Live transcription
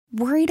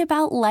Worried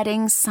about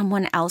letting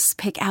someone else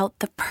pick out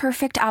the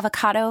perfect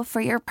avocado for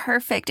your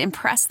perfect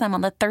impress them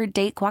on the third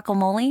date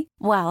guacamole?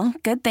 Well,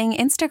 good thing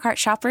Instacart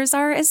shoppers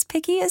are as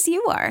picky as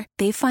you are.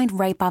 They find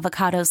ripe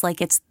avocados like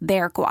it's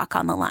their guac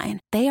on the line.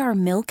 They are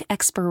milk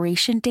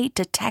expiration date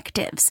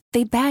detectives.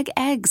 They bag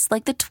eggs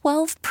like the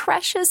 12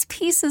 precious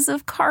pieces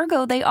of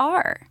cargo they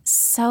are.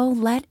 So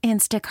let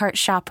Instacart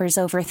shoppers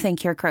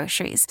overthink your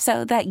groceries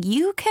so that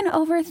you can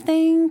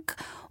overthink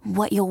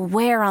what you'll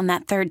wear on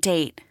that third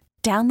date.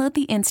 Download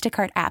the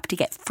Instacart app to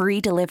get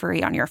free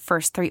delivery on your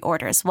first 3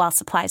 orders while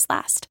supplies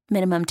last.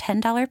 Minimum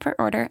 $10 per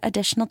order.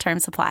 Additional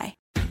terms apply.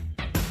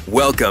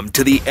 Welcome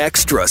to the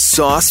Extra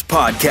Sauce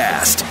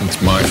Podcast.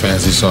 It's my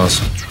fancy sauce.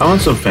 I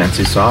want some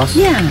fancy sauce.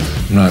 Yeah.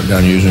 I'm not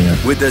done using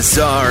it. With the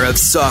czar of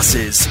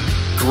sauces,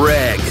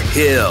 Greg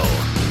Hill.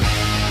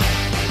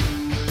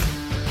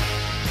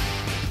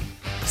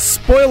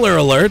 Spoiler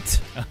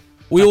alert.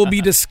 We will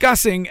be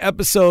discussing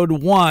episode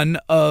 1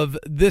 of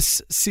this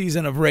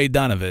season of Ray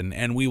Donovan,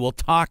 and we will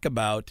talk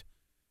about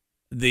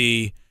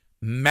the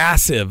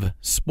massive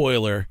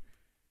spoiler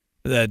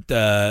that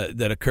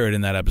occurred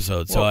in that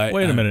episode. Well,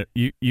 wait a minute.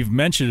 You've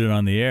mentioned it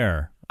on the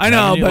air. I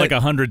know, but like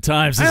 100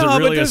 times. Is it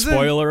really a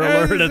spoiler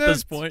alert at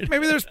this point?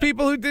 Maybe there's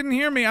people who didn't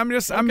hear me. I'm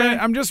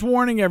just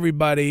warning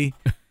everybody.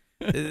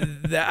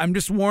 I'm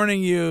just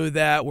warning you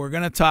that we're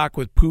going to talk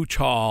with Pooch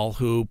Hall,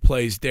 who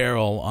plays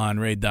Daryl on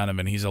Ray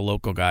Donovan. He's a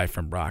local guy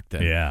from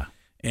Brockton. Yeah.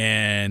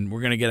 And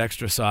we're going to get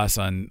extra sauce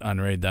on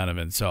Ray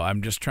Donovan. So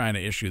I'm just trying to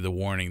issue the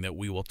warning that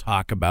we will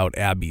talk about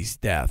Abby's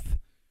death,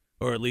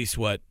 or at least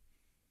what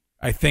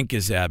I think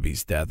is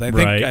Abby's death. I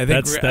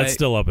think that's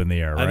still up in the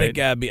air, right?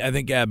 I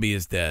think Abby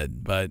is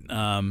dead, but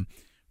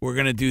we're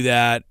going to do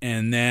that.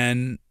 And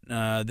then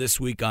this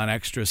week on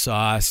Extra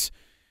Sauce,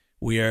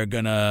 we are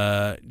going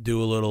to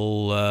do a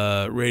little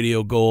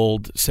Radio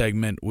Gold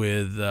segment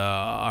with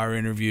our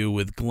interview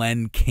with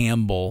Glen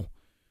Campbell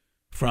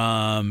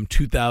from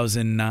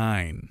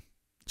 2009.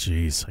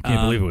 Jeez, I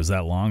can't believe it was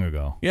that long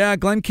ago. Yeah,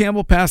 Glen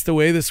Campbell passed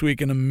away this week,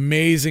 an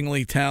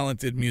amazingly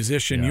talented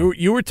musician. Yeah.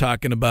 You were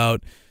talking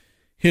about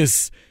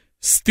his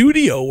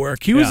studio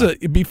work. He was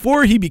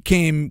before he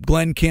became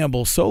Glen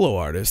Campbell solo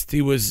artist.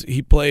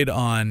 He played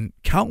on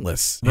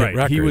countless hit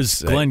records. He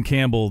was Glen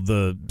Campbell,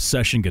 the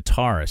session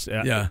guitarist.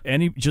 Yeah.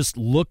 Just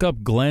look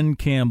up Glen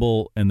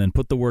Campbell and then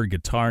put the word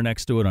guitar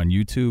next to it on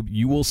YouTube.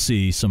 You will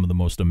see some of the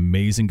most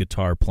amazing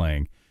guitar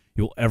playing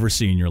you'll ever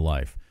see in your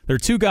life. There are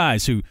two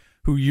guys who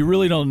you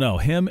really don't know.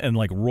 Him and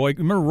like Roy.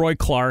 Remember Roy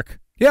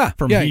Clark? Yeah,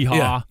 from Hee Haw.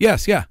 Yeah.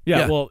 Yes. Yeah.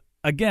 Well,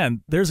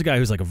 again, there's a guy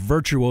who's like a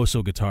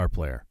virtuoso guitar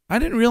player. I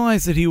didn't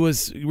realize that he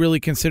was really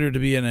considered to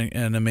be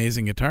an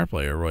amazing guitar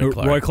player, Roy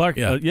Clark. Roy Clark?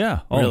 Yeah.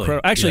 Oh, really?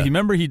 incredible. Actually, Yeah.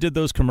 remember he did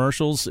those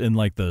commercials in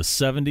like the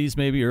 70s,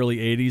 maybe early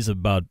 80s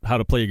about how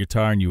to play a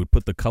guitar, and you would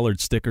put the colored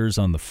stickers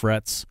on the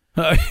frets.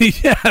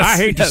 Yes. I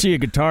hate to see a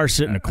guitar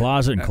sit in a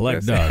closet and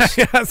collect dust.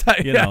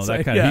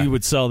 That kind of. He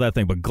would sell that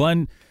thing. But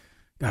Glen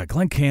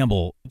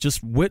Campbell,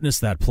 just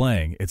witnessed that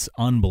playing. It's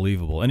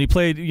unbelievable. And he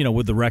played,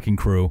 with the Wrecking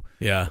Crew,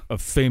 a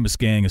famous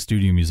gang of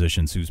studio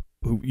musicians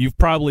who you've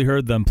probably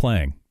heard them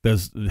playing.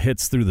 There's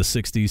hits through the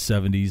 60s,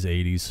 70s,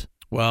 80s.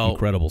 Well,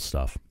 incredible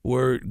stuff.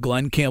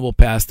 Glen Campbell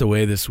passed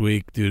away this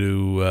week due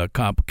to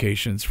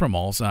complications from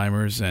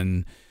Alzheimer's.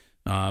 And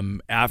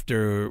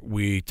after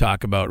we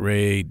talk about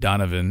Ray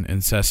Donovan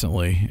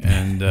incessantly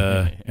and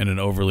in an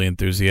overly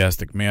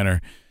enthusiastic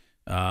manner,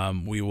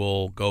 we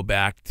will go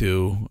back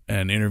to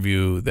an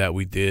interview that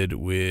we did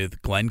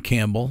with Glen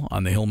Campbell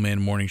on the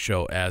Hillman Morning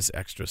Show as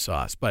Extra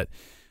Sauce. But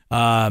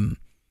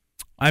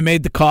I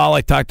made the call.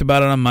 I talked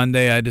about it on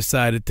Monday. I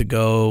decided to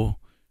go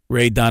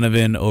Ray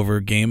Donovan over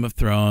Game of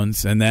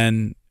Thrones. And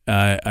then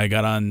I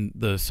got on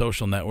the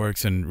social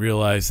networks and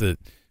realized that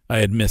I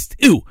had missed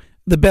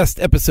the best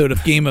episode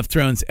of Game of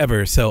Thrones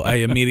ever. So I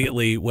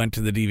immediately went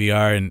to the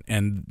DVR,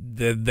 and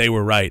they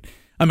were right.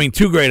 I mean,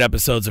 2 great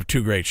episodes of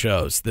 2 great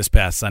shows this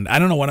past Sunday. I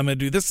don't know what I'm going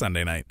to do this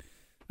Sunday night.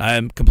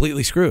 I'm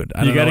completely screwed.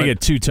 You got to get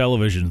 2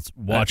 televisions,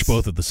 watch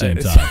both at the same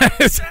time.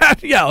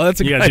 Yeah, well, that's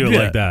a good idea. You got to do it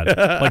like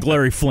that, like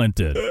Larry Flint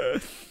did.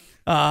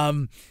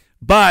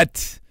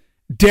 But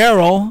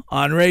Daryl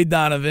on Ray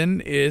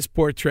Donovan is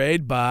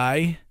portrayed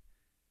by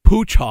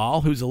Pooch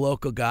Hall, who's a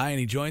local guy, and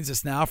he joins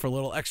us now for a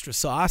little extra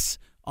sauce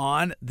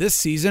on this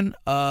season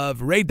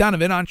of Ray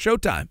Donovan on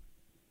Showtime.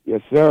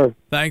 Yes, sir.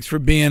 Thanks for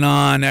being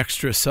on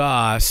Extra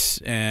Sauce.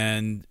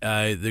 And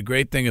the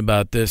great thing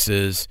about this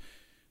is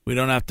we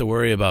don't have to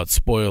worry about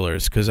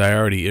spoilers because I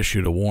already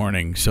issued a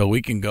warning, so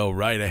we can go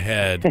right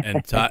ahead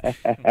and talk.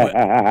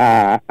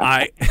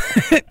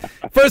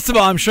 First of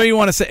all, I'm sure you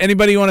want to say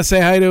anybody you want to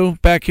say hi to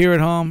back here at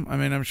home. I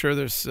mean, I'm sure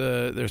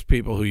there's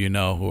people who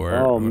who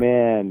are. Oh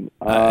man,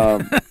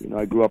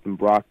 I grew up in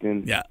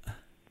Brockton. Yeah.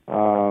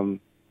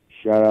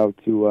 Shout out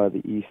to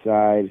the East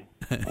Side.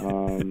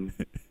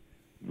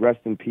 Rest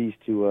in peace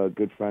to a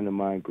good friend of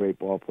mine, great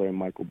ball player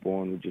Michael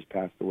Bourne, who just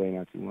passed away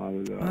not too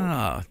long ago.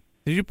 Oh,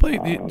 did you play?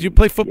 Did you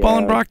play football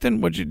in Brockton?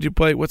 Did you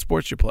play? What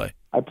sports you play?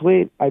 I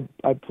played at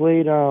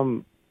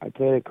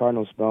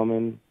Cardinal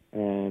Spellman,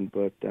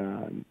 but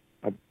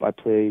I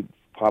played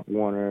Pop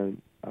Warner,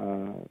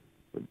 for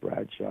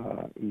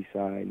Bradshaw,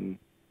 Eastside, and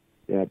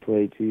then I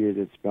played 2 years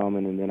at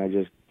Spelman, and then I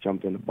just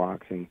jumped into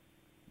boxing.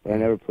 But I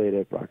never played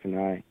at Brockton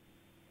High.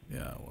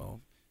 Yeah, well.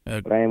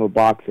 But I am a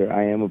boxer.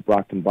 I am a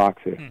Brockton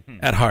boxer.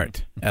 At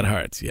heart,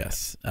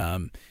 yes.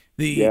 So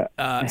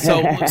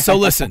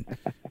listen,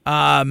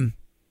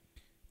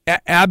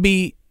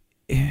 Abby.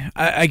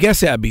 I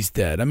guess Abby's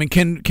dead. I mean,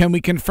 can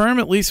we confirm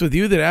at least with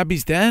you that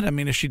Abby's dead? I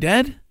mean, is she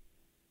dead?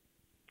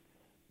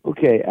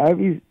 Okay,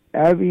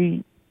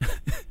 Abby.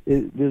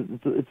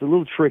 It's a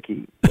little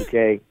tricky.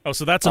 Okay. Oh,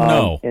 so that's a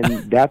no.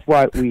 And that's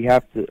why we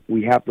have to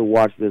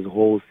watch this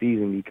whole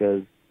season,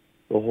 because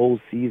the whole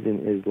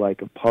season is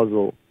like a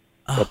puzzle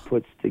that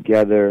puts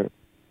together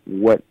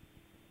what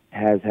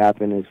has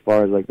happened as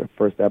far as like the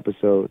first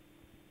episode,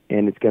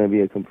 and it's going to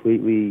be a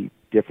completely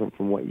different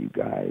from what you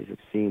guys have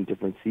seen,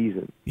 different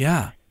season.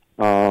 Yeah.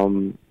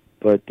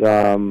 But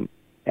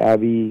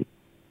Abby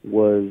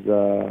was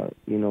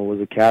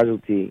a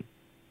casualty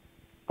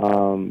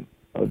of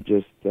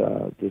just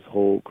this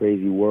whole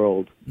crazy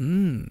world.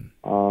 We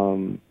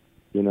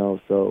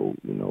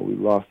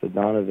lost a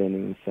Donovan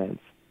in a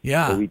sense.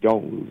 Yeah. But we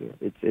don't lose her.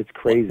 It's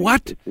crazy.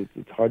 What?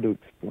 It's hard to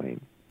explain.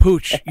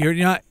 Pooch, you're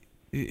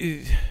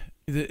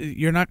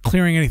not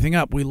clearing anything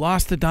up. We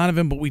lost to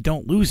Donovan, but we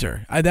don't lose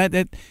her.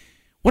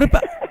 What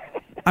about?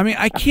 I mean,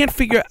 I can't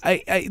figure.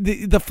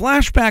 The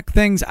flashback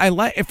things. I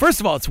like. First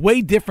of all, it's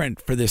way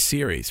different for this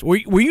series. Were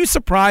you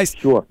surprised?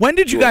 Sure. When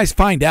did you guys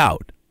find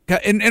out?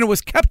 And it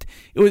was kept.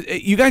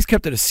 You guys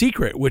kept it a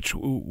secret, which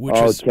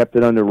kept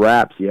it under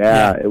wraps.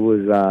 Yeah. It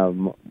was.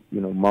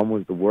 Mom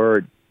was the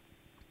word.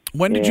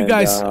 When did you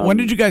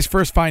guys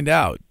first find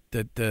out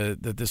that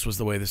this was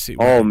the way the series?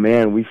 Oh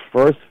man, we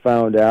first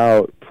found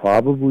out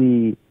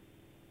probably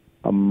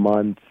a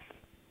month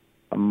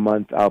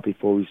out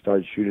before we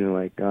started shooting.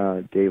 Like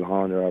Dave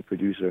Hollander, our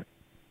producer,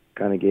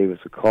 kind of gave us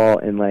a call.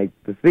 And like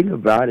the thing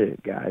about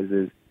it, guys,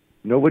 is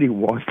nobody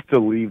wants to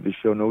leave the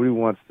show. Nobody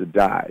wants to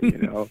die, you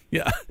know.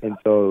 Yeah. And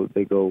so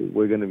they go,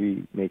 "We're going to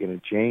be making a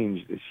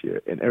change this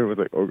year," and everyone's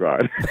like, "Oh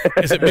God,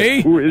 is it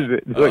me? Who is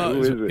it?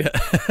 Who is it?"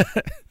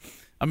 Yeah.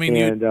 I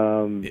mean,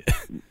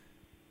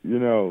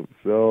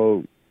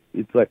 so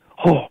it's like,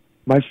 oh,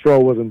 my straw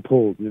wasn't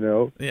pulled, you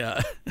know?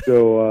 Yeah.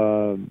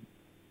 So,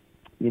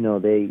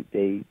 they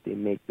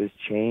make this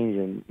change,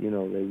 and,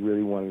 they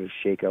really wanted to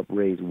shake up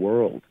Ray's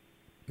world.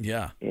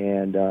 Yeah.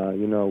 And,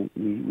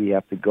 we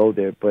have to go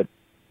there. But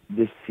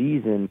this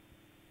season,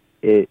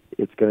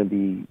 it's going to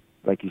be,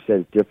 like you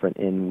said, different.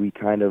 And we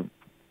kind of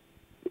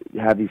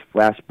have these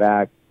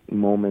flashback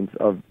moments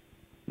of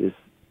this.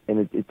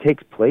 And it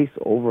takes place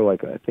over I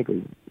think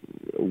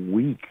a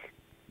week.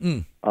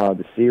 The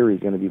series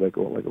is going to be like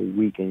a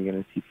week, and you're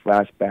going to see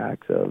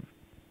flashbacks of,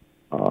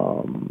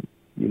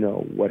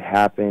 what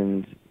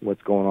happened,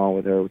 what's going on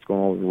with her, what's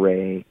going on with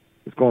Ray,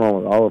 what's going on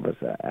with all of us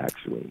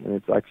actually. And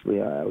it's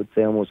actually I would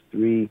say almost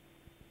 3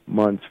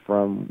 months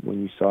from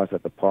when you saw us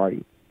at the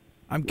party.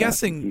 I'm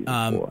guessing.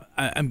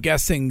 I'm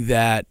guessing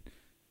that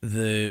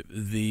the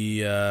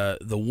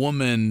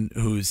woman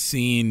who's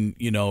seen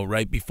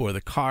right before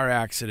the car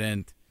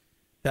accident.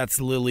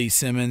 That's Lily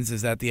Simmons.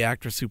 Is that the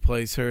actress who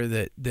plays her?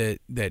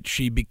 That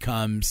she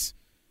becomes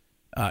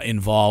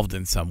involved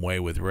in some way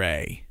with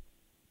Ray.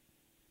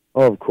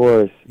 Oh, of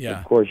course. Yeah.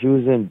 Of course. She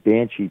was in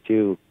Banshee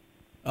too.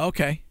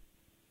 Okay.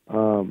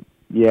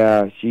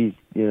 Yeah, she's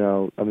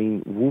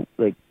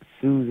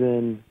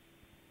Susan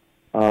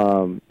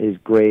is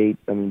great.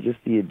 I mean, just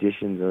the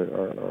additions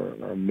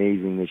are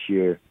amazing this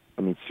year.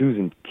 I mean,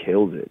 Susan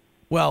killed it.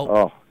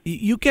 Well,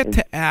 you get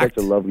to act.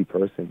 Such a lovely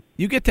person.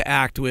 You get to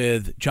act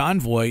with John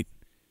Voight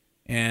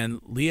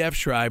and Liev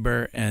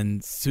Schreiber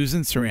and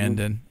Susan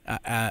Sarandon.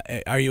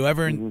 Are you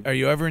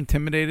ever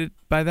intimidated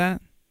by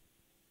that?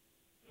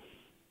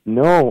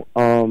 No,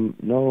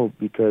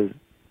 because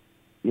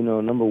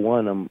number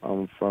one,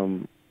 I'm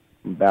from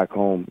back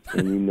home,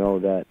 and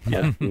that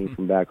us being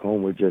from back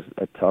home, we're just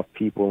a tough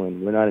people,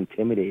 and we're not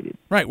intimidated.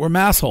 Right, we're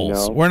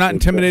massholes. We're not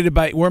intimidated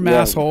by. We're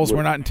massholes.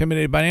 We're not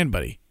intimidated by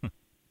anybody.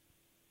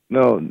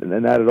 No,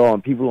 not at all.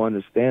 And people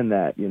understand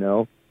that.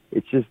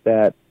 It's just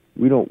that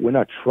we're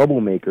not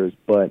troublemakers,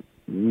 but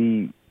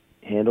we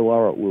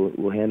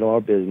we'll handle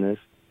our business,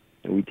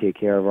 and we take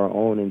care of our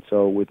own. And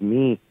so with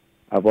me,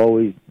 I've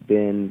always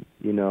been,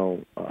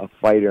 a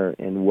fighter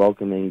and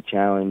welcome any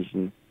challenge,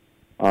 and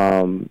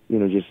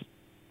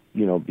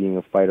being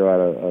a fighter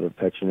out of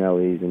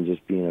Petronelli's and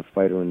just being a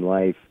fighter in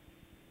life.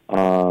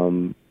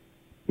 I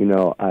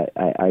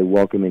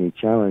welcome any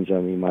challenge. I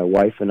mean, my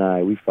wife and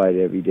I, we fight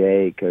every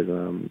day because,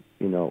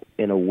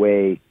 in a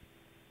way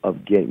of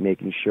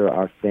making sure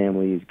our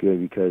family is good,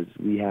 because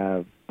we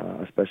have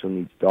a special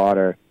needs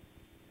daughter.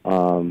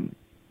 Our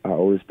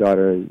oldest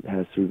daughter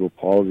has cerebral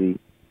palsy,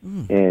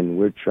 and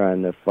we're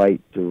trying to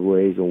fight to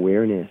raise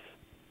awareness.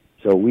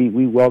 So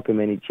we welcome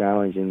any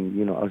challenge,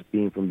 and, us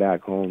being from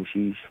back home,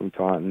 she's from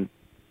Taunton,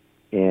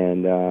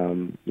 and,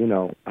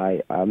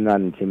 I'm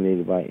not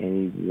intimidated by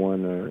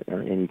anyone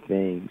or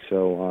anything.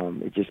 So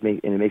it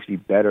makes me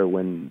better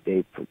when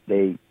they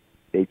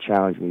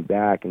challenge me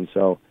back. And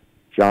so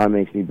John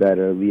makes me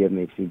better. Leah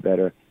makes me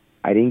better.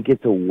 I didn't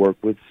get to work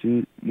with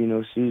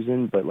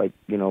Susan, but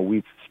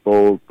we've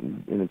spoke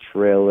in a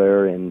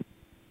trailer and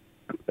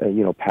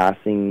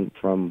passing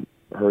from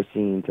her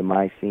scene to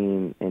my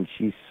scene, and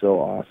she's so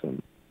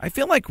awesome. I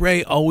feel like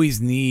Ray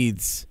always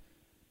needs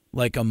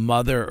like a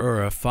mother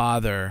or a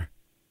father,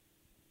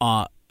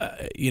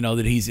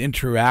 that he's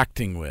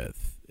interacting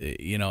with,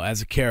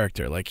 as a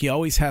character. Like he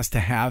always has to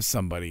have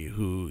somebody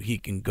who he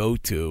can go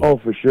to. Oh,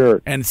 for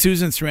sure. And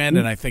Susan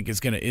Sarandon, I think,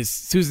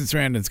 Susan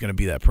Sarandon's gonna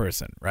be that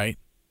person, right?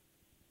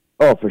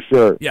 Oh, for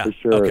sure. Yeah. For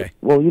sure. Okay.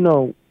 Well,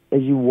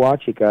 as you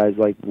watch it, guys,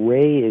 like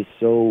Ray is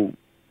so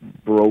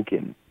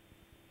broken,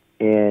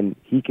 and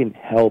he can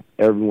help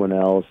everyone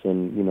else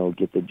and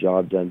get the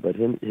job done. But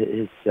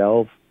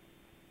himself,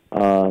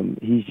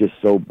 he's just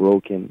so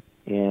broken,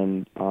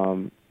 and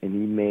he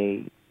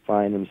may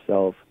find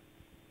himself.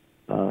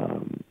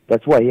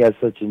 That's why he has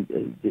such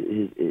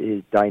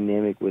his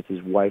dynamic with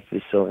his wife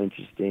is so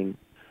interesting.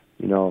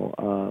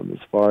 As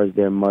far as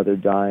their mother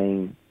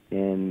dying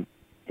and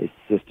his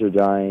sister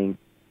dying,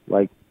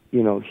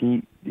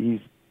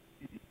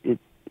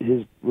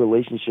 his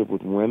relationship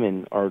with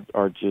women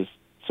are just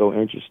so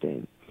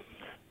interesting,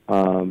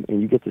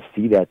 and you get to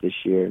see that this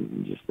year,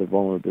 and just the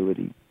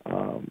vulnerability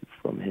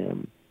from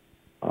him.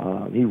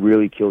 He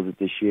really kills it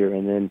this year,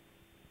 and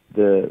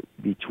then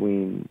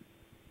between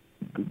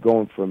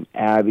going from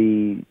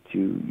Abby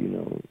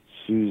to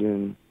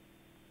Susan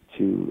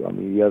to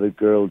the other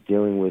girl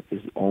dealing with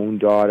his own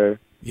daughter.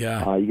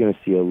 Yeah, you're going to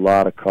see a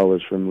lot of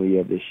colors from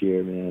Leah this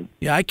year, man.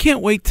 Yeah, I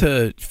can't wait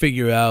to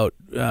figure out,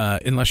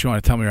 unless you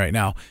want to tell me right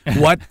now,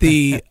 what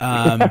the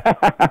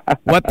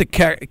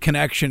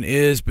connection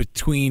is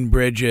between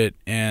Bridget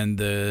and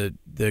the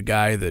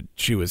guy that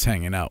she was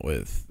hanging out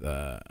with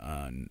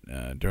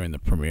during the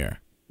premiere.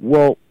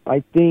 Well,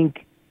 I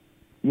think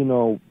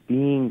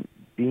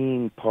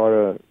being part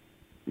of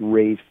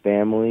Ray's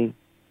family,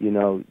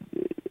 you're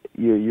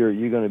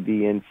going to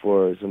be in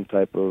for some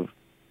type of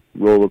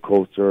roller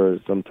coaster or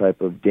some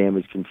type of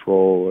damage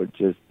control, or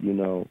just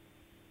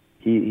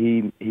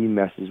he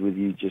messes with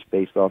you just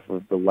based off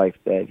of the life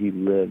that he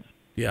lives.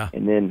 Yeah.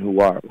 And then who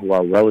our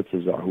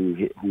relatives are,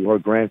 who our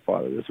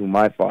grandfather is, who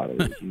my father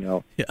is,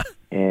 Yeah.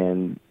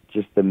 And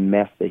just the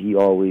mess that he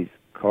always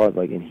caused,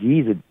 and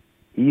he's a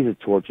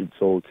tortured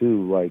soul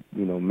too,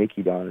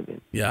 Mickey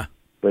Donovan. Yeah.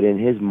 But in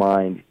his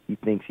mind, he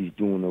thinks he's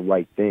doing the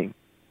right thing.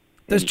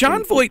 Does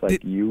John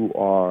Voight you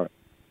are?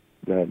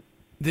 Go ahead.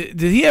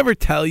 Did he ever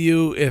tell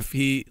you if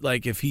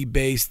he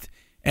based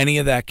any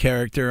of that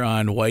character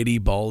on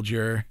Whitey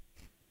Bulger?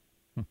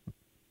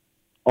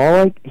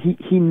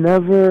 He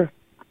never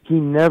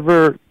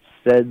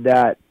said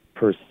that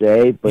per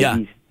se, but yeah.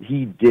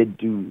 he did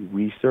do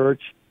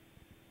research.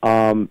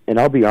 And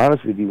I'll be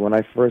honest with you, when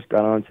I first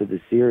got onto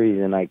the series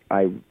and I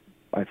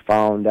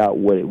found out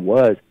what it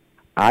was,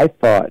 I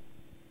thought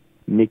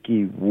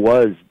Mickey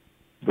was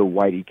the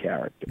Whitey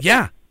character.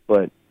 Yeah,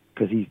 but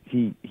because he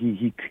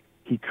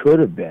could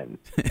have been,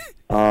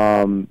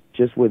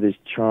 just with his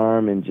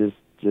charm and just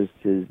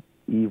his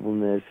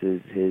evilness,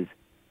 his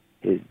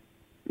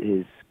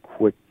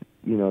quick,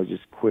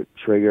 just quick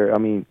trigger. I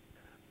mean,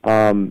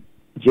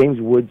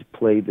 James Woods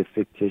played the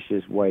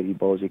fictitious Whitey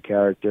Bulger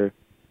character.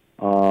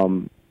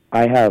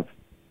 I have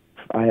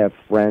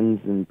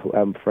friends, and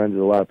I'm friends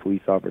with a lot of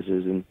police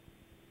officers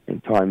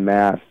in Time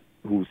Mass,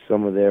 who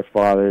some of their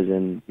fathers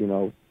and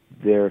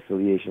their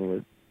affiliation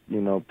with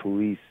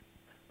police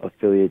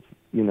affiliates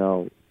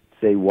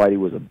say Whitey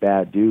was a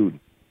bad dude,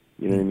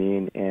 you know what I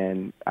mean?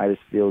 And I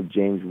just feel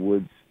James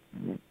Woods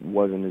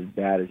wasn't as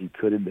bad as he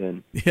could have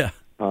been. Yeah.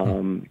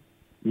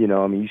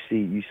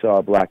 You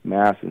saw Black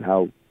Mass and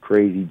how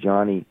crazy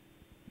Johnny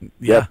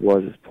Depp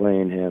was as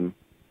playing him,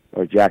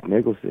 or Jack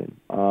Nicholson.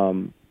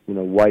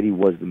 Whitey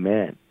was the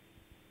man.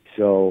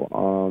 So,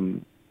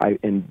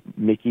 and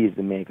Mickey is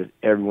the man because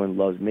everyone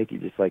loves Mickey,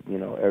 just like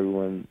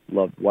everyone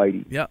loved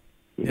Whitey. Yeah.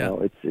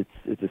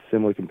 It's a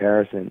similar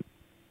comparison.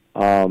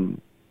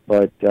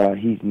 But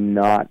he's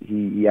not.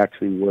 He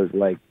actually was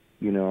a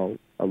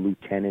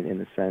lieutenant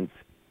in a sense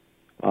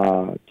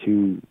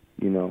to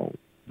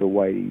the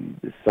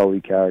Whitey, the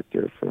Sully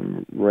character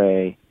from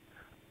Ray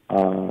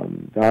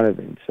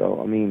Donovan.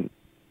 So I mean,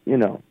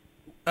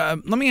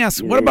 let me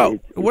ask, what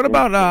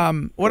about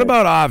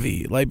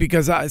Avi?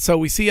 Because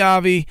we see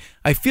Avi.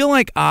 I feel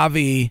like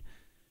Avi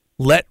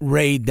let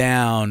Ray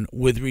down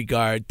with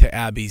regard to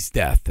Abby's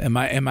death. Am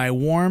I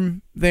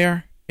warm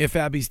there? If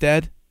Abby's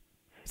dead,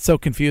 so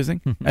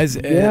confusing.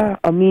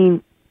 I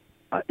mean,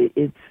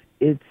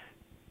 it's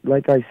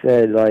like I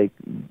said,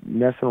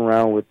 messing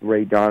around with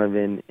Ray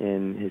Donovan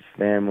and his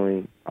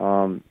family.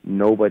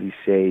 Nobody's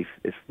safe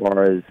as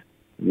far as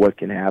what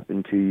can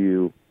happen to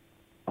you.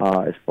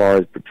 As far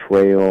as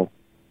betrayal,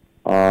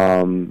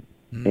 and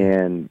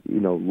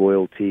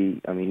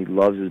loyalty. I mean, he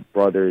loves his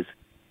brothers,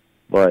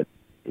 but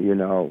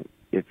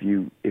if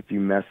you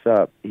mess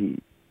up,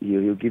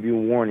 he'll give you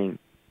a warning.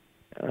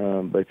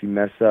 But if you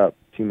mess up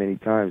too many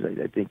times,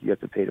 I think you have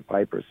to pay the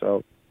piper.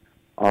 So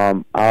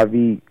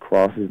Avi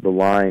crosses the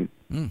line,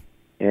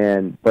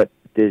 but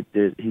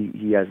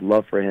he has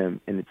love for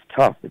him, and it's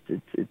tough.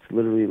 It's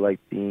literally like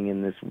being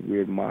in this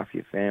weird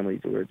mafia family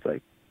to where it's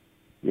like,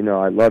 you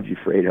know, I love you,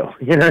 Fredo.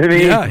 You know what I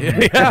mean?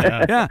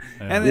 Yeah.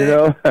 And you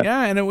know,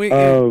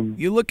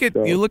 you look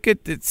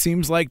at it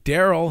seems like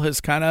Daryl has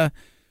kind of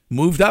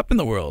moved up in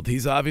the world.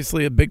 He's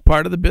obviously a big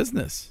part of the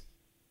business.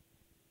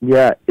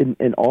 Yeah,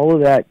 and all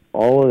of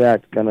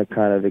that's gonna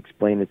kind of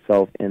explain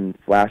itself in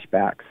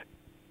flashbacks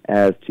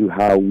as to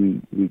how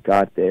we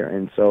got there.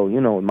 And so,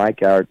 you know, my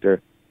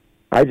character,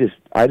 I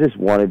just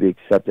want to be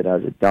accepted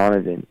as a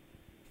Donovan,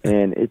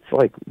 and it's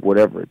like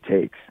whatever it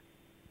takes.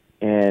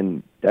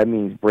 And that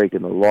means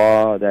breaking the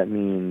law. That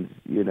means,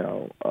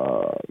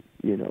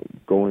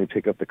 going to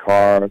pick up the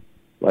car.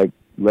 Like,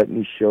 let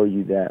me show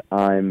you that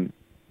I'm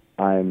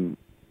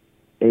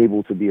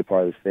able to be a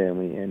part of this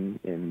family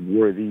and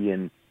worthy,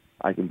 and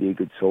I can be a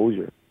good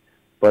soldier.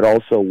 But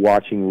also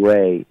watching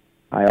Ray,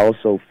 I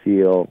also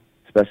feel,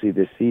 especially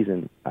this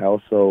season, I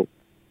also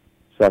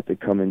start to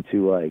come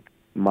into like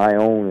my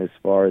own as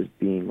far as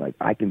being like,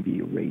 I can be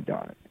a Ray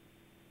Donovan.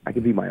 I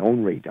can be my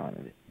own Ray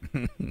Donovan.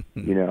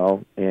 You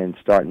know, and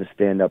starting to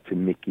stand up to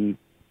Mickey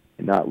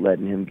and not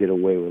letting him get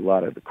away with a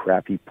lot of the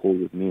crap he pulled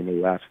with me in the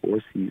last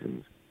 4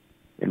 seasons,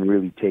 and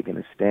really taking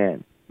a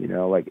stand. You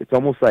know, like, it's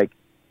almost like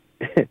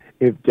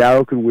if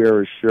Daryl could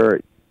wear a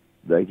shirt,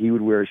 like, he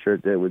would wear a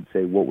shirt that would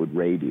say, "What would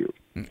Ray do?"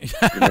 You know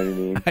what I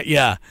mean?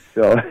 Yeah.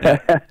 So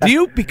do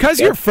you, because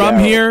you're from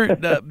here,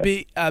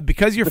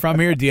 because you're from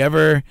here, do you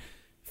ever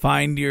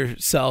find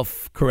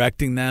yourself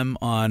correcting them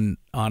on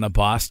a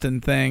Boston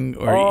thing?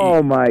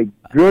 Or my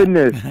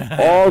goodness,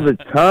 all the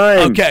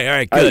time. Okay, all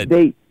right, good.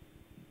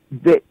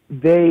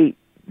 They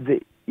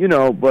you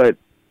know, but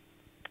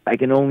I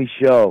can only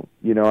show,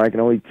 you know, I can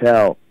only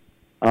tell.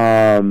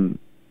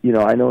 You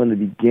know, I know in the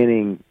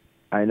beginning,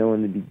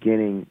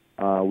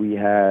 we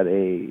had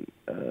a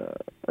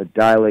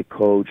dialect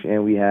coach,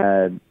 and we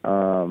had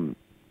Ann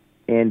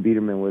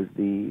Biederman was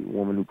the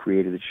woman who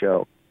created the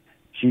show.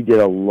 She did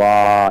a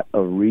lot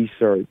of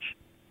research,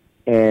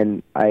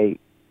 and and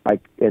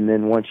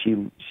then once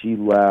she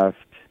left,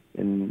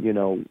 and, you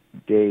know,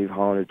 Dave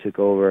Hollander took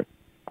over,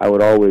 I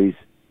would always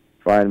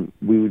find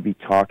we would be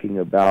talking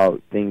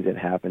about things that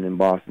happen in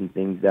Boston,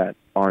 things that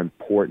are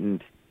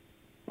important.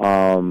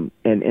 And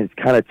it's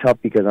kind of tough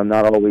because I'm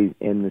not always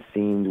in the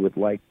scenes with,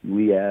 like,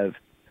 Liev.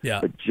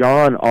 Yeah. But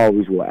John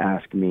always will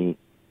ask me,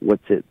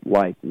 what's it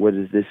like? What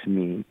does this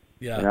mean?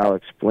 Yeah. And I'll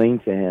explain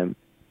to him.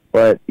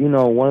 But, you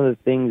know, one of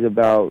the things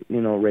about, you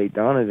know, Ray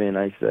Donovan,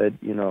 I said,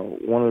 you know,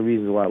 one of the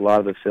reasons why a lot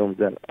of the films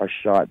that are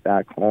shot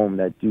back home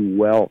that do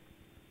well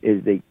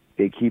is they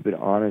keep it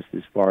honest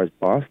as far as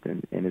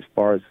Boston and as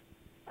far as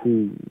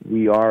who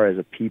we are as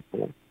a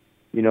people.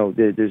 You know,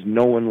 there's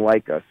no one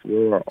like us.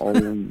 We're our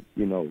own,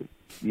 you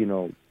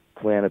know,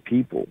 clan of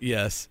people.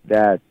 Yes.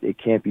 That it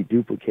can't be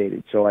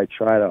duplicated. So I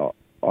try to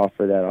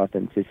offer that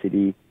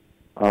authenticity.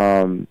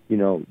 You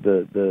know,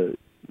 the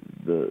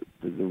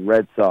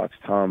Red Sox,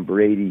 Tom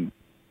Brady.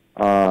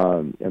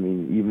 I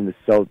mean, even the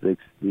Celtics.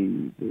 The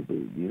you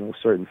know,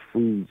 certain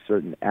foods,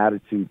 certain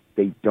attitudes,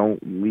 they don't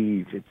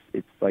leave.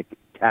 It's like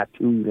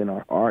tattooed in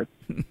our hearts.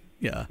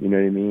 Yeah. You know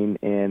what I mean?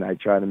 And I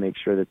try to make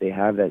sure that they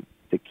have that,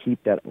 to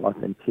keep that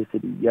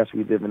authenticity. Yes,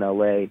 we live in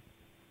L.A.,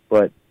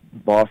 but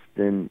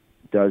Boston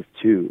does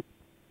too.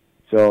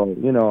 So,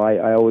 you know,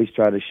 I always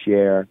try to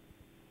share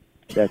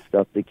that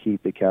stuff to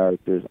keep the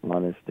characters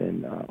honest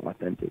and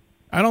authentic.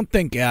 I don't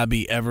think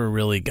Abby ever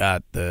really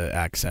got the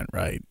accent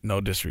right. No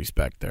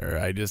disrespect to her.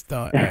 I just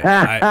don't.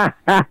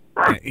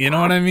 You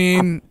know what I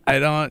mean? I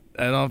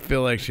don't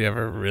feel like she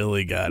ever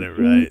really got it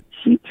right.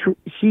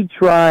 She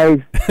tries,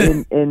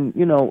 and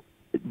you know,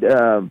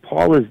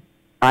 Paul is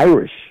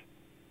Irish.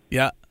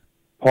 Yeah.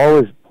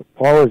 Paul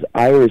is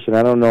Irish, and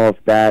I don't know if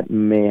that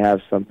may have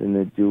something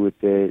to do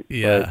with it.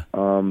 Yeah.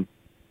 But,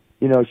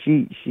 you know,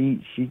 she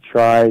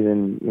tries,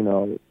 and, you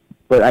know,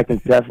 but I can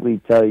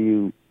definitely tell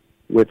you,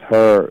 with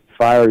her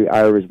fiery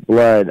Irish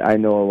blood, I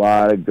know a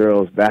lot of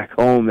girls back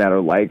home that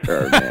are like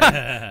her,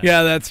 man.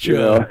 Yeah, that's true.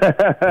 You know?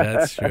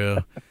 That's true.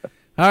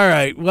 All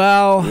right.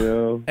 Well, you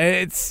know?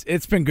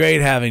 it's been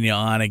great having you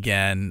on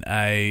again.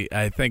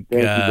 I think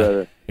Thank you,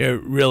 brother.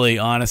 Really,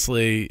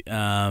 honestly,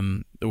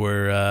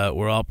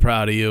 we're all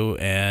proud of you,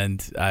 and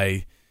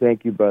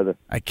Thank you, brother.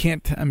 I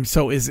can't.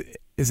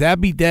 Is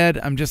Abby dead?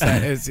 I'm just.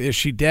 Is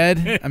she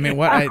dead? I mean,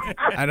 what?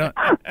 I don't.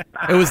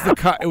 It was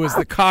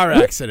the car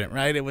accident,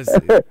 right? It was.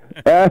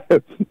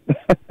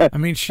 I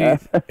mean,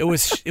 It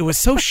was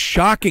so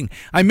shocking.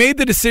 I made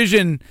the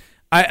decision.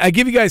 I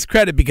give you guys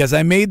credit because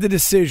I made the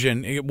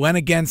decision. It went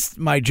against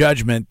my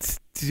judgment.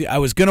 I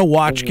was gonna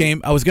watch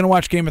Game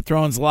of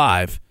Thrones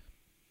live,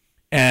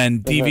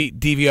 and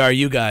DVR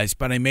you guys,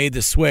 but I made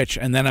the switch,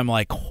 and then I'm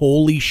like,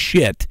 holy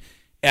shit,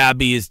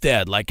 Abby is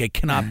dead. Like, I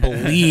cannot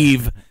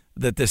believe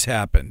that this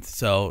happened.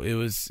 So it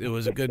was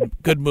a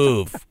good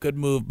move. Good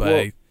move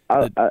by.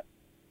 Well,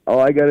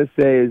 all I gotta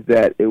say is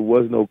that it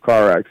was no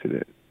car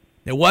accident.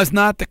 It was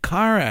not the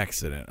car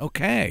accident.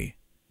 Okay.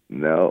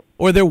 No.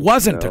 Or there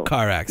wasn't a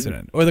car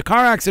accident. Or the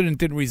car accident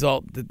didn't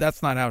result.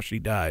 That's not how she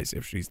dies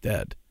if she's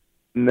dead.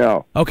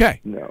 No. Okay.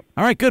 No.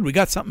 All right, good. We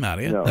got something out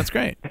of you. No. That's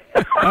great.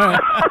 All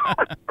right.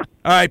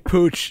 All right,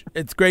 Pooch.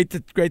 It's great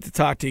to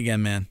talk to you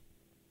again, man.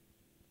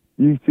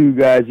 You too,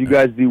 guys. You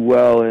guys be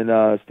well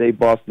and stay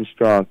Boston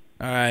strong.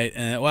 All right.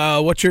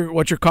 Well, what's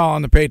your call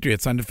on the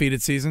Patriots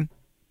undefeated season?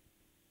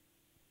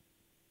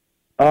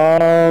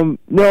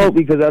 No,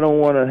 because I don't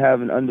want to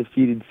have an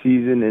undefeated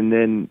season and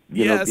then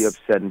be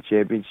upset in the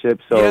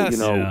championship.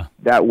 So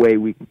that way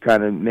we can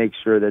kind of make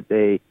sure that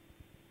they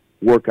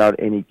work out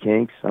any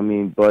kinks. I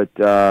mean, but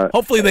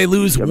hopefully they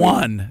lose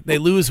one. They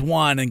lose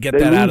one and get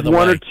that out of the way.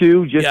 They lose one or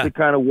two just to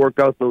kind of work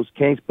out those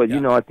kinks. But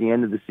at the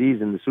end of the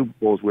season, the Super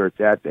Bowl is where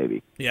it's at,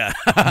 baby. Yeah,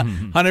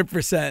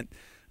 100%.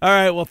 All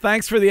right. Well,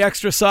 thanks for the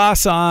extra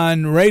sauce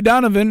on Ray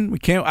Donovan.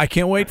 I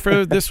can't wait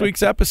for this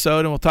week's episode,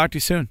 and we'll talk to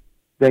you soon.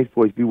 Thanks,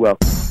 boys. Be well.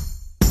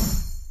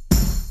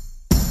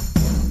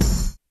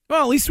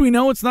 Well, at least we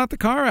know it's not the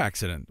car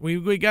accident.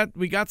 We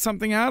got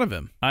something out of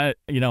him. I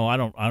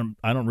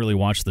don't really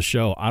watch the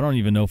show. I don't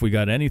even know if we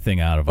got anything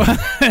out of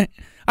him.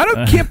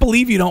 Can't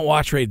believe you don't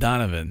watch Ray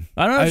Donovan.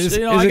 I don't know. Is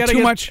it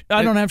too much?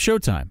 I don't have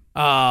Showtime.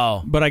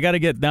 Oh, but I got to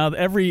get now.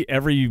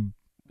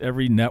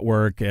 Every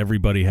network,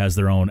 everybody has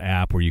their own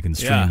app where you can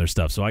stream their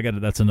stuff. So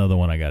that's another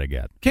one I got to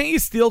get. Can't you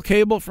steal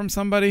cable from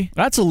somebody?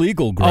 That's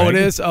illegal, Greg. Oh, it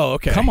is? Oh,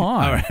 okay. Come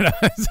on. All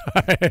right.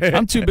 Sorry.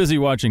 I'm too busy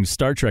watching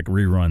Star Trek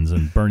reruns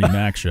and Bernie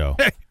Mac show.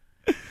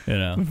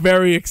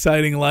 Very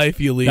exciting life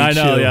you lead. I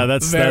know, yeah.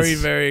 That's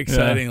very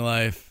exciting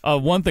life.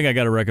 One thing I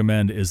got to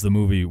recommend is the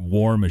movie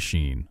War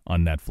Machine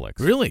on Netflix.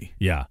 Really?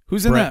 Yeah.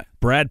 Who's in that?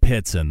 Brad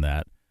Pitt's in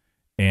that,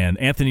 and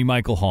Anthony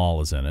Michael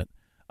Hall is in it.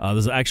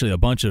 There's actually a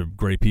bunch of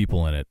great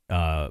people in it.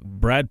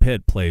 Brad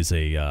Pitt plays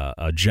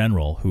a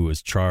general who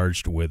is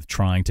charged with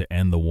trying to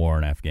end the war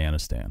in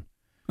Afghanistan.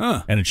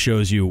 Huh. And it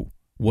shows you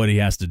what he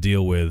has to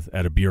deal with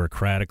at a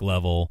bureaucratic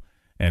level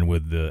and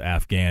with the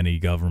Afghani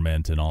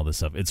government and all this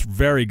stuff. It's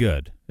very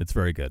good. It's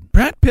very good.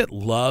 Brad Pitt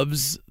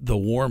loves the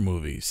war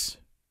movies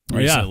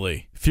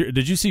recently. Yeah.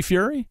 Did you see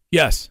Fury?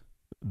 Yes.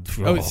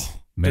 Oh, it's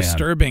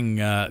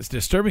man.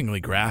 disturbingly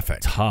graphic.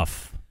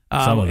 Tough.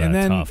 Some of that and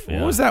then tough. Yeah.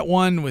 What was that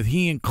one with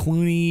he and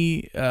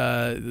Clooney?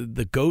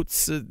 The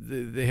goats.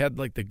 They had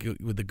like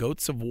with the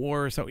goats of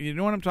war or something. You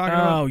know what I'm talking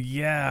about? Oh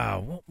yeah.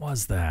 What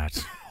was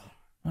that?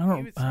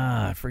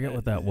 I forget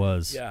what that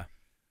was. Yeah.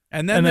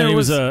 And then he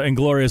was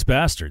Inglourious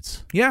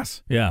Bastards.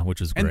 Yes. Yeah,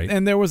 which is great.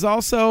 And there was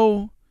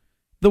also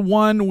the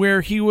one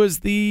where he was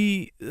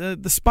the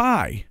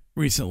spy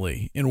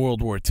recently in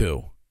World War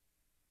II.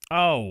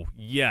 Oh,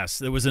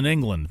 yes. It was in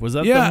England. Was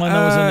that the one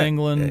that was in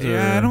England?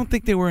 Yeah, I don't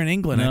think they were in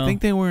England. No? I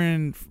think they were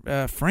in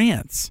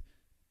France.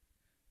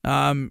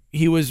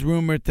 He was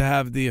rumored to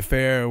have the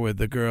affair with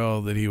the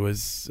girl that he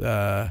was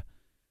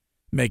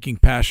making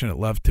passionate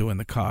love to in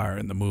the car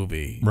in the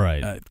movie.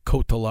 Right.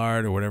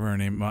 Cotillard or whatever her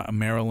name,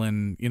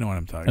 Marilyn, you know what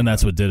I'm talking about. And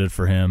that's what did it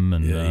for him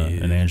and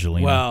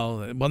Angelina.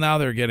 Well, now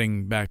they're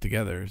getting back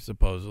together,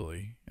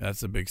 supposedly.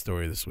 That's the big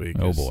story this week.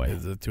 Oh, boy.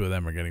 The two of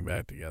them are getting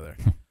back together.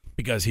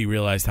 Because he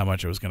realized how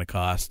much it was going to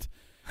cost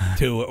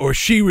or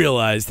she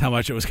realized how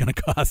much it was going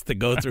to cost to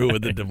go through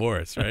with the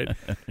divorce, right?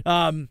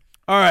 All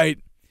right.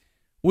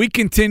 We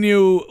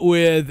continue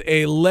with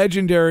a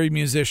legendary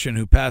musician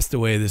who passed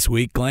away this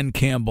week, Glen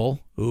Campbell,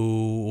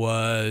 who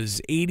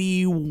was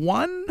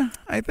 81,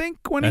 I think.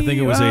 I think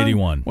it was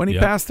 81. When he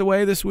passed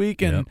away this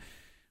week. And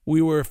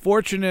we were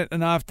fortunate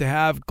enough to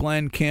have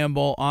Glen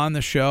Campbell on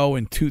the show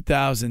in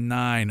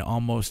 2009,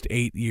 almost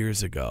 8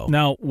 years ago.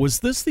 Now, was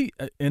this the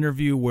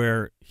interview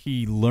where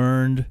he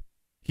learned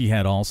he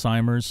had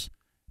Alzheimer's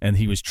and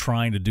he was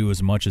trying to do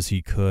as much as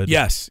he could?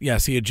 Yes.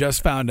 He had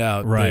just found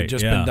out. Right. He had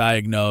just been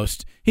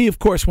diagnosed. He, of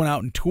course, went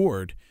out and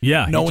toured.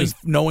 Yeah.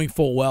 Knowing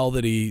full well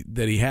that he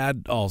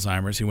had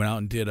Alzheimer's, he went out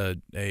and did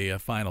a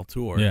final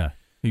tour. Yeah.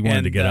 He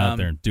wanted to get out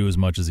there and do as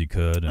much as he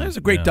could. There's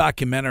a great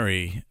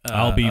documentary.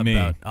 I'll Be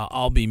Me.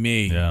 I'll Be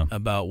Me.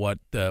 About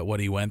what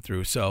he went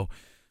through. So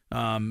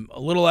a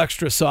little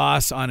extra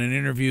sauce on an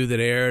interview that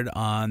aired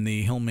on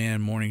the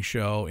Hillman Morning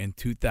Show in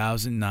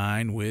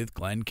 2009 with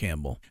Glen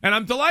Campbell. And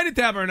I'm delighted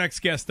to have our next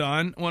guest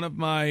on. One of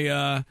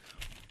my,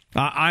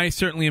 I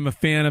certainly am a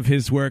fan of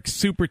his work.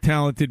 Super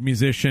talented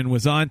musician.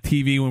 Was on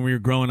TV when we were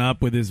growing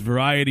up with his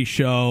variety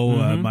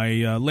show.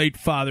 My late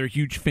father,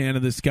 huge fan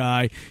of this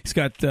guy. He's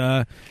got...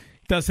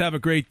 does have a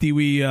great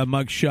Dewey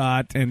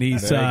mugshot, and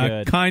he's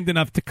kind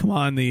enough to come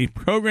on the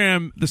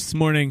program this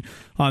morning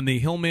on the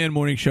Hillman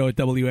Morning Show at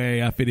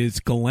WAAF. It is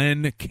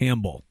Glen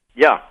Campbell.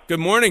 Yeah. Good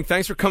morning.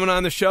 Thanks for coming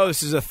on the show.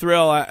 This is a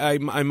thrill. I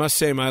must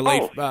say, my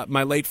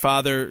late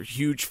father,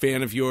 huge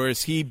fan of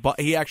yours. He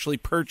actually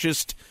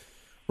purchased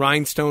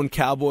Rhinestone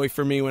Cowboy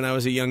for me when I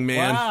was a young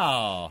man.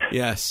 Wow.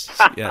 Yes.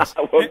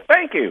 Well,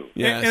 thank you.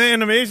 Yes.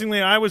 And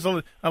amazingly, I was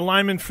a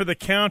lineman for the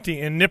county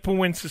in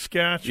Nipawin,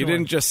 Saskatchewan. You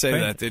didn't just say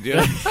that, did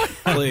you?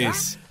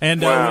 Please.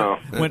 And wow.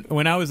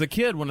 when I was a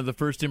kid, one of the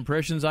first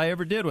impressions I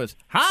ever did was,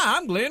 "Hi,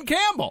 I'm Glen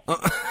Campbell."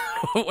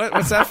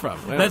 What's that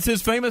from? That's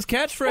his famous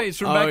catchphrase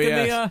from back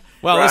in the.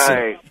 Well,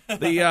 right.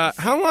 listen.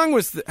 How long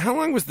was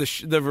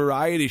the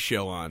variety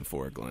show on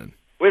for, Glenn?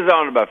 We was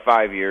on about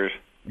 5 years.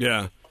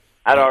 Yeah.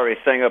 I'd already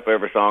sang up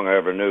every song I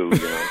ever knew,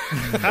 you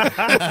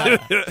know.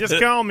 Just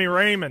call me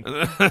Raymond.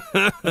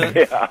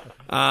 Yeah.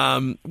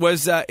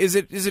 Is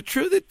it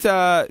true that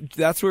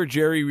that's where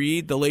Jerry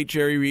Reed, the late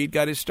Jerry Reed,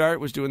 got his start?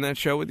 Was doing that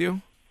show with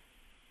you?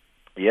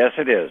 Yes,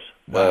 it is.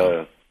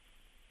 Wow.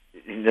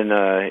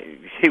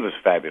 He was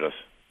fabulous.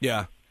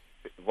 Yeah.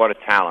 What a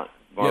talent.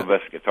 One of the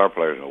best guitar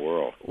players in the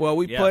world. Well,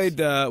 we played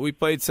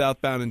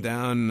Southbound and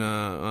Down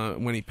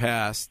when he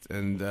passed,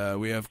 and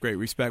we have great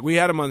respect. We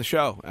had him on the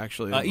show,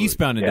 actually.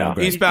 Eastbound and Down.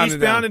 Eastbound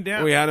and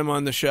Down. We had him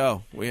on the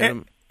show. We had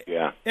him.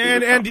 Yeah.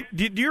 And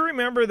do you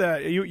remember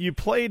that you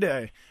played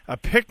a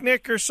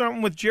picnic or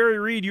something with Jerry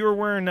Reed? You were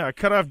wearing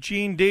cut-off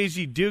jean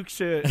Daisy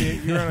Dukes.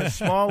 You were on a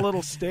small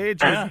little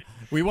stage.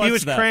 We watched he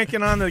was that.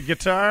 cranking on the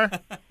guitar.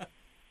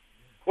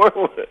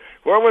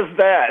 Where was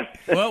that?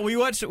 Well, we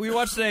watched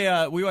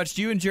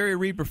you and Jerry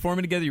Reed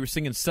performing together. You were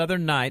singing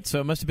Southern Night,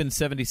 so it must have been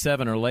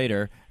 '77 or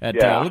later.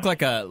 Looked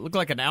like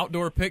an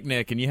outdoor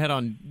picnic, and you had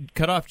on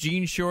cut-off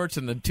jean shorts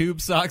and the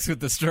tube socks with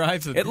the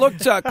stripes. It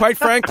looked, quite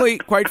frankly,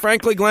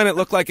 Glenn, it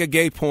looked like a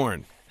gay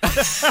porn.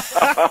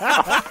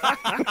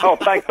 Oh,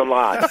 thanks a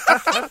lot.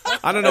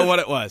 I don't know what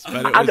it was, but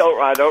it was, I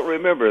don't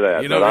remember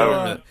that. You don't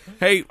remember that.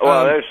 Hey,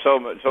 there's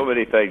so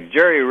many things.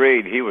 Jerry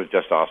Reed, he was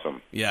just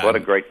awesome. Yeah, what a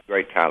great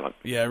talent.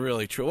 Yeah,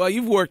 really true. Well,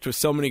 you've worked with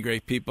so many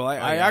great people.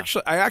 I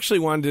actually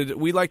wanted.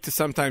 We like to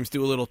sometimes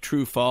do a little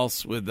true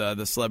false with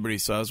the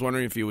celebrities, so I was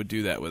wondering if you would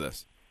do that with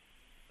us.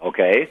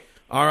 Okay.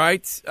 All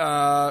right.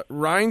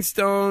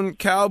 Rhinestone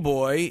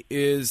Cowboy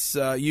is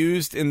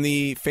used in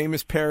the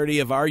famous parody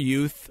of our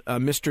youth,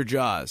 Mr.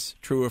 Jaws.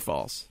 True or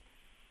false?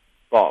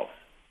 False.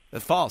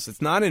 False.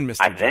 It's not in Mr.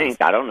 Jaws. I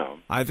think. I don't know.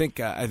 I think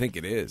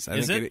it is.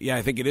 I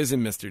think it is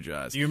in Mr.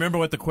 Jaws. Do you remember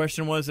what the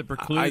question was that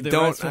precluded I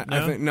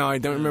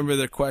don't remember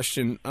the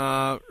question.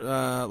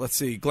 Let's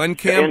see. Glen In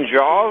Campbell.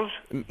 Jaws?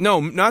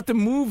 No, not the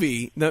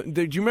movie.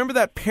 Do you remember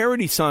that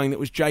parody song that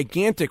was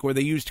gigantic where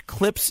they used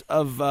clips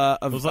of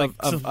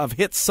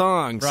hit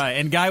songs? Right,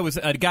 and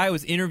a guy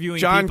was interviewing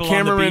John people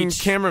on the beach.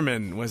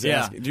 Cameron was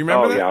asking. Do you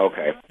remember that? Yeah,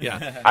 okay.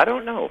 Yeah. I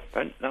don't know.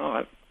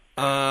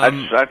 I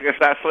guess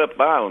I slipped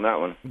by on that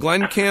one.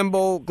 Glen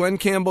Campbell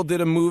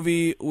did a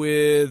movie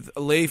with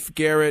Leif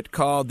Garrett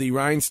called The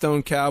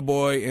Rhinestone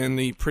Cowboy and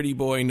the Pretty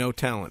Boy No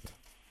Talent.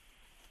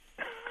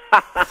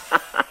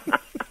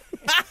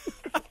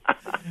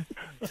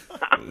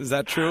 Is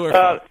that true? Or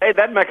hey,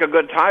 that'd make a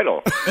good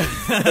title.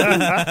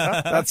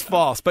 That's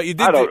false. But you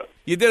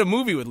did a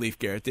movie with Leif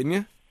Garrett, didn't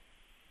you?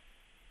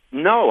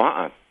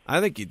 No, I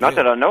think you did. Not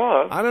that I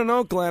know of. I don't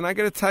know, Glenn. I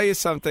got to tell you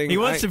something. He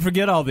wants to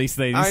forget all these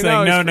things. He's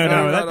saying, no,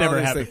 that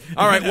never happened.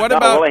 All right, what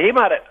about... Well, he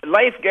might have...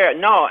 Leif Garrett,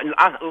 no,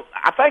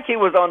 I think he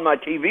was on my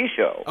TV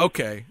show.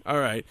 Okay, all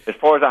right. As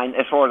far as I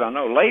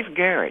know, Leif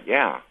Garrett,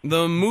 yeah.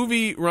 The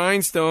movie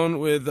Rhinestone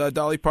with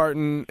Dolly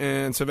Parton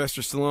and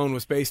Sylvester Stallone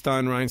was based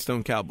on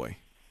Rhinestone Cowboy.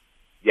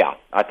 Yeah,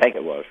 I think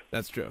it was.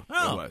 That's true.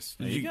 Oh, it was.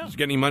 Did you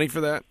get any money for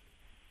that?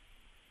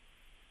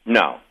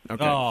 No.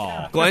 Okay.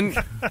 Oh. Glen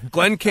Campbell.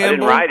 I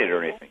didn't write it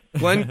or anything.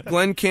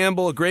 Glen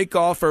Campbell, a great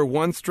golfer,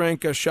 once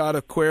drank a shot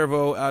of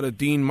Cuervo out of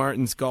Dean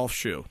Martin's golf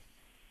shoe.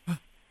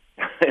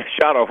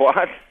 Shot of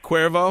what?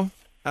 Cuervo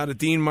out of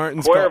Dean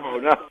Martin's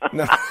Cuervo,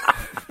 no.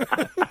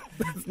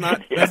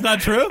 That's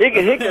not true? He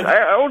could.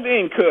 Old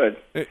Dean could.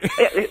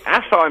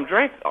 I saw him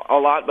drink a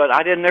lot, but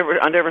I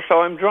never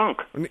saw him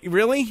drunk.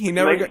 Really? He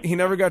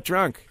never got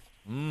drunk.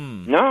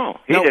 No,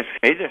 he just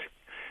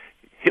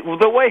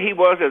the way he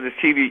was at the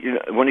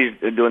TV when he's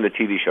doing the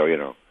TV show,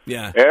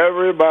 Yeah.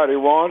 Everybody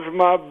wants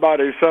my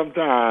body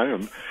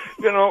sometime,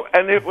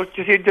 and it was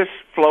he'd just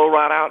flow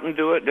right out and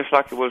do it just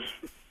like it was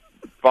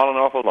falling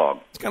off a log.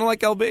 It's kind of like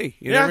LB.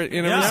 You never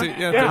see.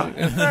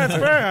 That's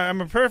right.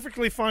 I'm a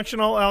perfectly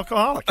functional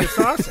alcoholic. It's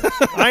awesome.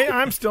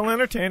 I'm still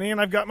entertaining,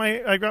 and I've got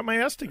my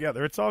S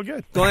together. It's all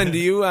good. Glenn, do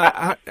you?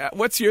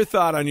 What's your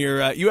thought on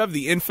your? You have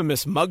the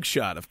infamous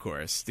mugshot, of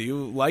course. Do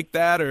you like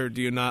that, or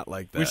do you not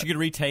like that? Wish you could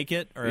retake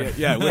it, or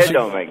yeah. It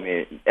don't make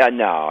me.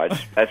 No,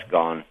 that's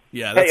gone.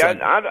 Yeah. That's I'm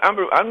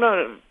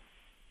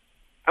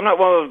not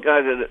one of those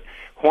guys that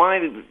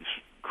whine.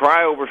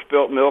 Cry over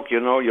spilt milk,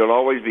 you'll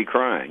always be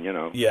crying,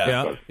 Yeah.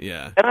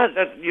 And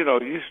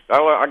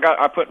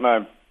I put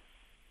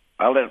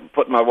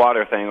my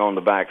water thing on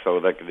the back so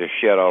they could just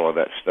shed all of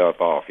that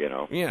stuff off,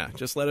 Yeah,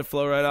 just let it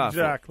flow right off.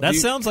 Exactly. That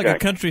sounds like a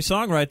country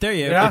song right there.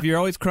 Yeah. If you're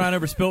always crying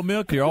over spilt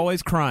milk, you're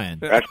always crying.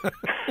 Right.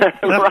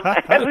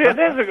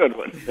 That's a good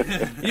one.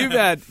 You've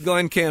had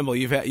Glen Campbell.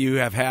 You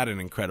have had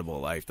an incredible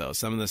life, though.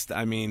 Some of this,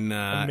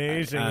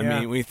 amazing. I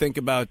mean, when you think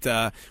about,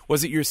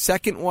 was it your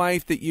second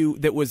wife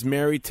that was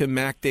married to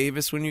Mac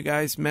Davis when you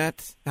guys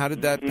met? How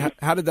did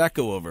that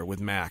go over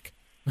with Mac?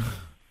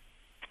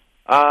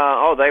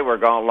 They were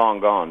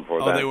long gone for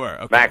that. Oh, they were.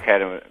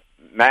 Okay.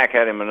 Mac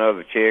had him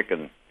another chick,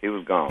 and he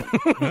was gone.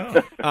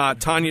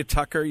 Tanya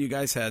Tucker, you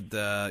guys had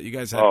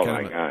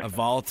kind of a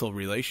volatile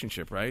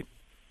relationship, right?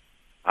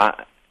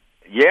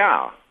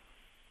 Yeah,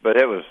 but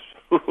it was.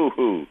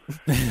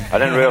 I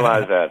didn't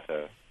realize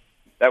that.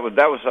 That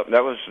was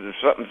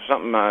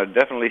something I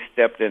definitely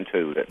stepped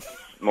into. That's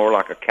more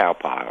like a cow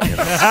pile. You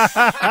know?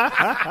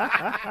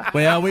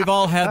 Well, we've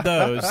all had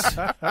those.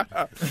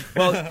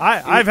 Well,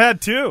 I've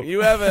had two. You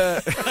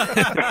have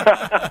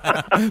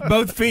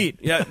both feet.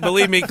 Yeah,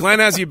 believe me, Glenn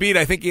has you beat.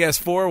 I think he has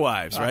 4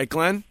 wives, right,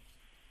 Glenn?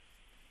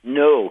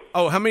 No.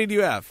 Oh, how many do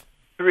you have?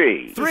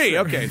 3. 3.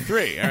 Okay,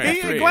 3. All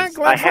right, 3. Glenn,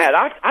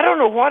 I don't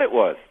know what it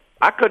was.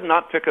 I could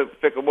not pick a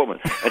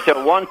woman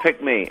until one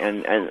picked me,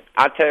 and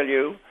I tell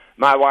you,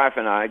 my wife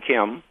and I,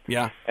 Kim,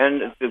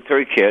 and the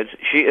 3 kids,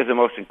 she is the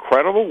most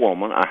incredible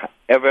woman I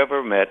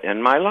ever met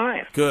in my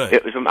life. Good.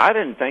 I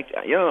didn't think,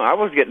 I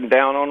was getting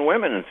down on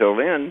women until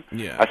then.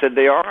 Yeah. I said,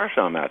 there are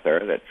some out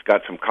there that's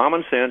got some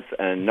common sense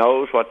and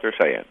knows what they're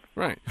saying.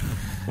 Right.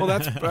 Well,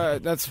 that's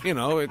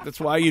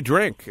why you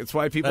drink. It's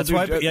why people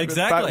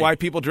exactly. why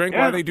people drink,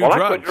 Yeah. why they do drugs.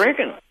 drugs. I quit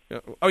drinking.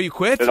 Oh, you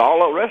quit? And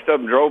all the rest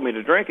of them drove me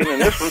to drinking, and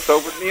this one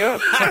sobered me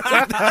up.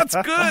 That's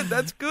good.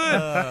 That's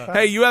good.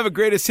 Hey, you have a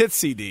greatest hits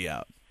CD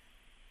out.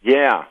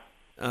 Yeah.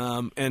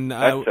 That's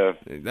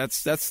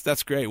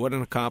great. What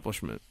an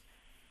accomplishment.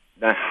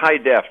 The high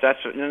def. That's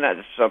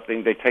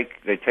something they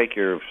take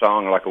your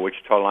song like a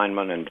Wichita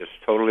lineman and just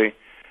totally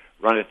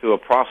run it through a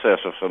process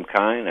of some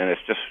kind, and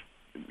it's just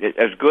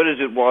as good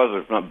as it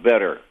was, if not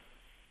better,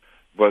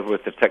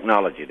 with the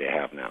technology they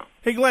have now.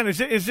 Hey, Glenn, is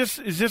this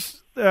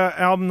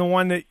album the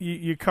one that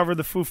you cover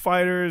the Foo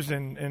Fighters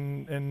and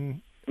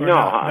no?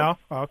 No?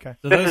 Oh, okay.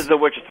 So this is the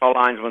Wichita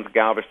Lineman's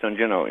Galveston,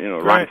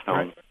 Rhinestone.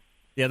 Right.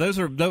 Yeah, those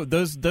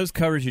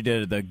covers you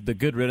did, the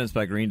Good Riddance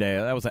by Green Day.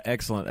 That was an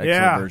excellent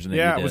version that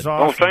you did. It was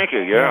awesome. Oh, thank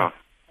you. Yeah.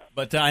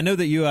 But I know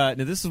that you. Now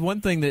this is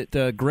one thing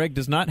that Greg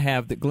does not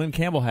have that Glen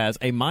Campbell has: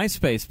 a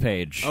MySpace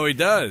page. Oh, he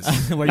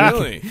does.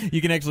 Really?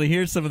 You can actually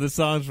hear some of the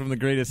songs from the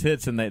greatest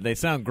hits, and they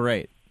sound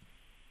great.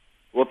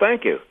 Well,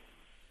 thank you.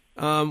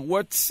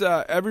 What's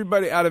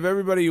everybody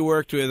you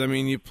worked with? I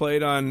mean, you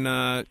played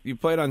on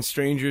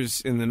 "Strangers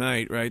in the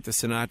Night," right? The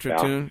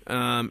Sinatra tune.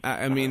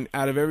 I mean,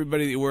 out of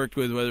everybody that you worked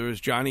with, whether it was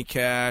Johnny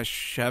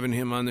Cash, having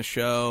him on the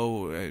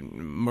show, and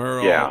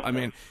Merle. Yeah. I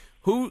mean,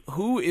 who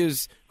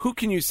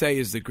can you say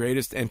is the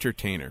greatest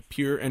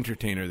pure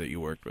entertainer that you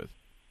worked with?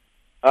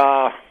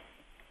 Tom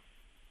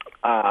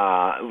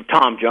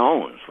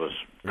Jones was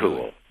cool.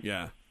 Really?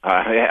 Yeah.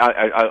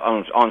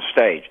 On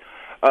stage.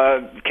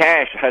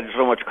 Cash had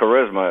so much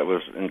charisma; it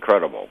was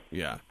incredible.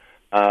 Yeah.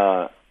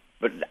 But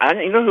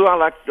you know who I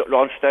liked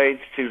on stage?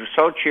 She was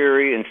so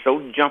cheery and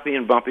so jumpy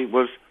and bumpy.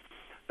 Was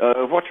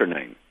what's her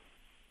name?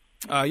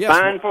 Yes.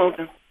 Fine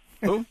Fulton.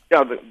 Who?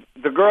 Yeah,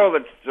 the girl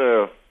that's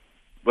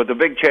with the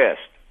big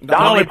chest.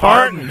 Dolly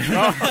Parton. She'd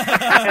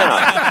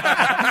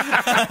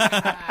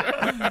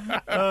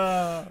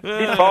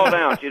fall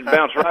down. She'd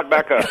bounce right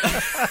back up.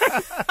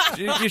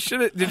 You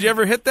should. Did you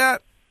ever hit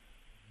that?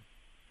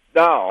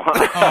 No.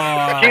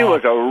 She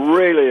was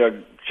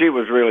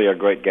really a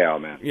great gal,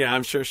 man. Yeah,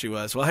 I'm sure she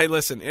was. Well, hey,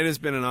 listen, it has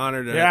been an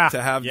honor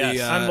to have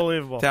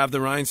unbelievable to have the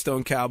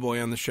Rhinestone Cowboy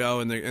on the show,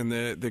 and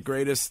the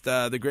greatest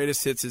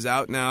hits is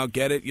out now.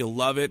 Get it, you'll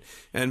love it,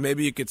 and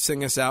maybe you could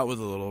sing us out with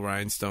a little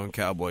Rhinestone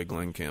Cowboy,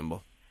 Glen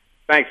Campbell.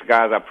 Thanks,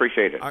 guys. I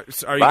appreciate it. Are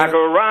you like a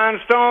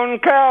rhinestone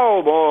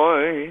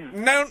cowboy,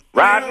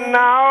 riding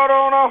out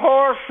on a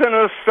horse in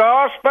a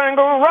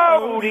star-spangled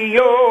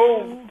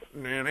rodeo.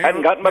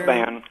 Hadn't got my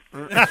band.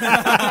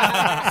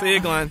 See you,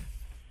 Glenn.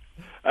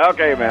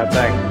 Okay, man.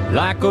 Thanks.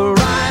 Like a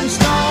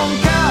rhinestone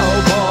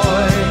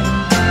cowboy,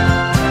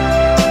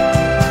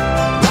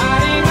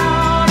 riding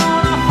out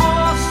on a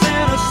horse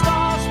in a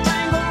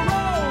star-spangled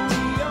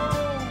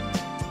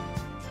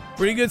rodeo.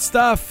 Pretty good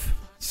stuff.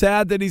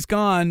 Sad that he's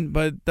gone,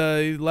 but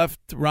he left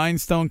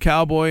Rhinestone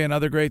Cowboy and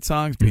other great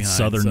songs behind.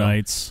 Southern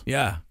Nights.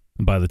 Yeah.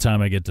 And by the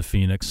time I get to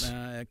Phoenix.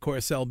 Of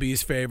course,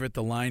 LB's favorite,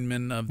 the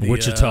lineman of the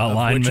Wichita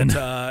lineman.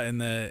 Wichita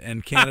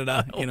and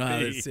Canada. You know how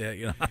this,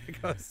 how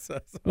it goes. So.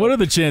 What are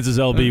the chances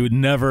LB would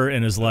never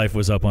in his life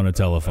was up on a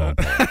telephone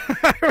pole?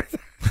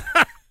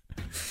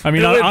 I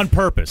mean, on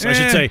purpose, I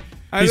should say.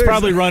 He's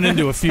probably run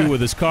into a few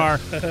with his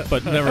car,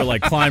 but never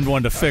climbed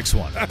one to fix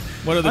one.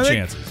 What are the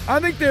chances? I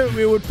think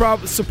it would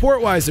probably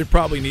support-wise, there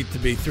probably need to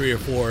be 3 or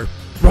 4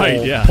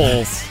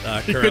 poles.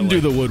 He couldn't do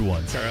the wood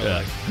ones.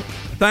 Yeah.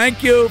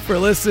 Thank you for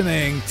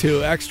listening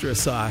to Extra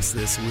Sauce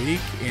this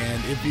week,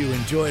 and if you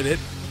enjoyed it,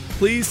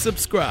 please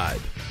subscribe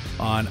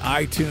on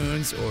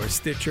iTunes or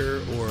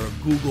Stitcher or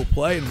Google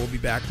Play, and we'll be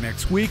back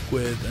next week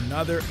with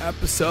another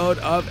episode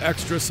of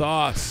Extra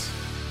Sauce.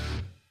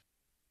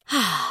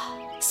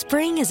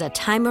 Spring is a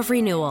time of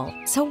renewal,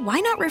 so why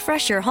not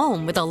refresh your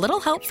home with a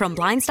little help from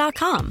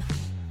Blinds.com?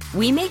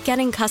 We make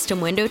getting custom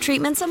window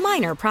treatments a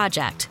minor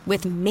project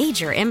with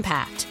major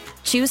impact.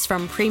 Choose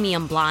from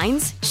premium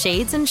blinds,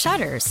 shades, and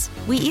shutters.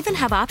 We even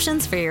have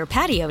options for your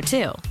patio,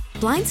 too.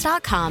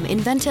 Blinds.com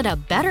invented a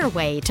better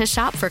way to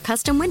shop for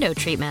custom window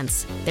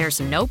treatments. There's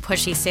no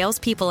pushy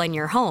salespeople in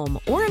your home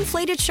or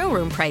inflated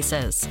showroom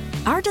prices.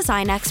 Our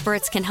design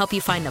experts can help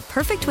you find the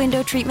perfect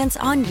window treatments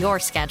on your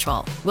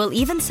schedule. We'll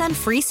even send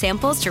free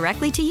samples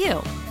directly to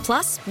you.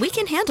 Plus, we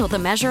can handle the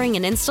measuring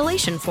and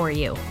installation for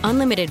you.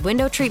 Unlimited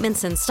window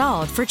treatments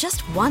installed for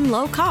just one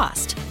low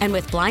cost. And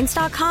with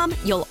Blinds.com,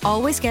 you'll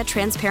always get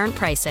transparent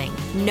pricing.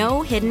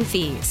 No hidden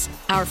fees.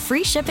 Our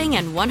free shipping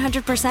and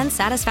 100%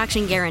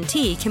 satisfaction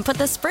guarantee can put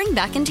the spring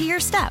back into your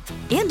step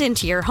and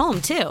into your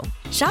home, too.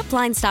 Shop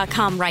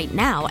Blinds.com right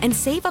now and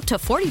save up to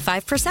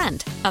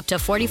 45%. Up to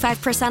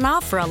 45%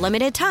 off for a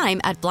limited time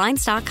at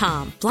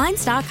Blinds.com.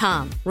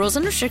 Blinds.com. Rules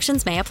and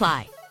restrictions may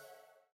apply.